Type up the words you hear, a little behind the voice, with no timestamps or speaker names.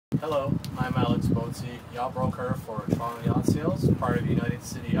Hello, I'm Alex Boatsy, yacht broker for Toronto Yacht Sales, part of United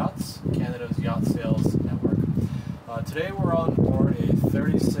City Yachts, Canada's Yacht Sales network. Today we're on board a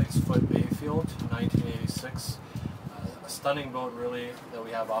 36-foot Bayfield 1986, a stunning boat really that we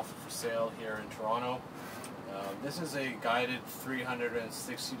have offered for sale here in Toronto. This is a guided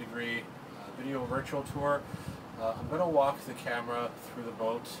 360-degree video virtual tour. I'm going to walk the camera through the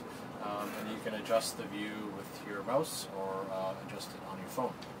boat and you can adjust the view with your mouse or adjust it on your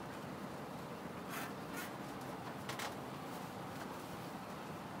phone.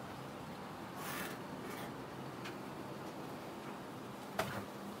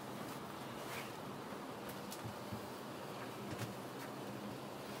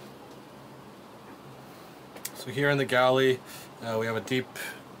 So here in the galley we have a deep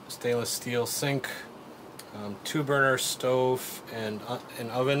stainless steel sink, 2-burner stove and an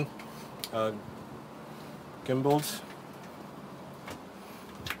oven, gimbaled.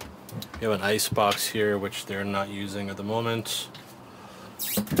 We have an ice box here which they're not using at the moment.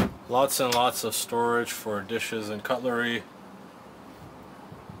 Lots and lots of storage for dishes and cutlery.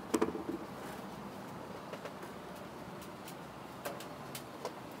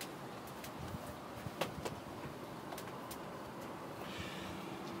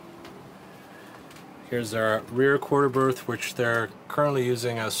 Here's our rear quarter berth, which they're currently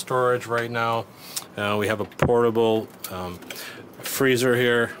using as storage right now. We have a portable freezer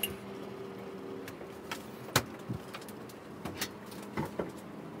here.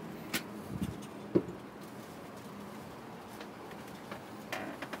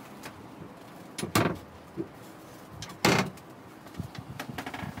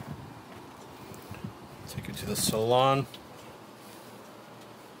 Take you to the salon.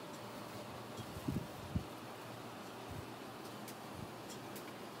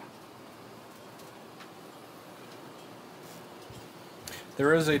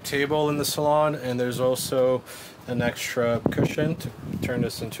 There is a table in the salon, and there's also an extra cushion to turn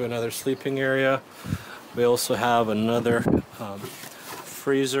this into another sleeping area. We also have another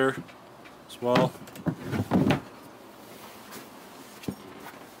freezer as well.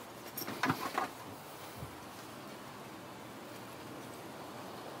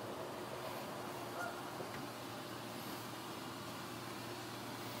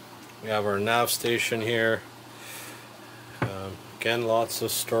 We have our nav station here. Again, lots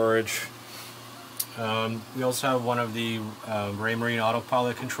of storage. We also have one of the Raymarine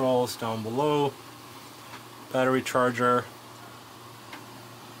autopilot controls down below. Battery charger.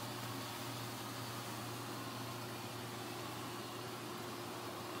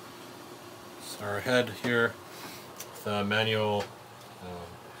 So our head here with a manual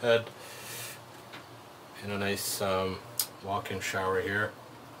head and a nice walk-in shower here.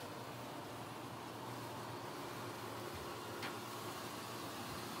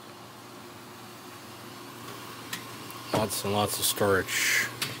 Lots and lots of storage.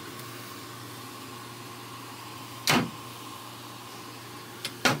 Here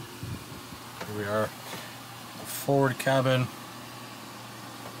we are, forward cabin.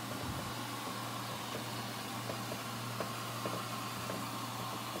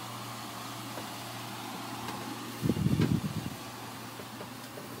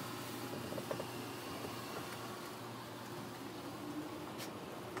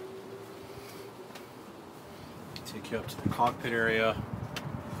 Take you up to the cockpit area.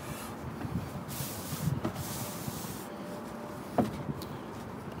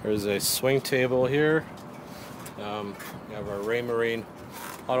 There's a swing table here. We have our Raymarine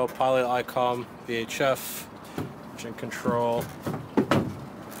autopilot ICOM VHF, engine control,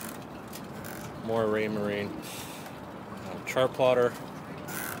 more Raymarine chart plotter.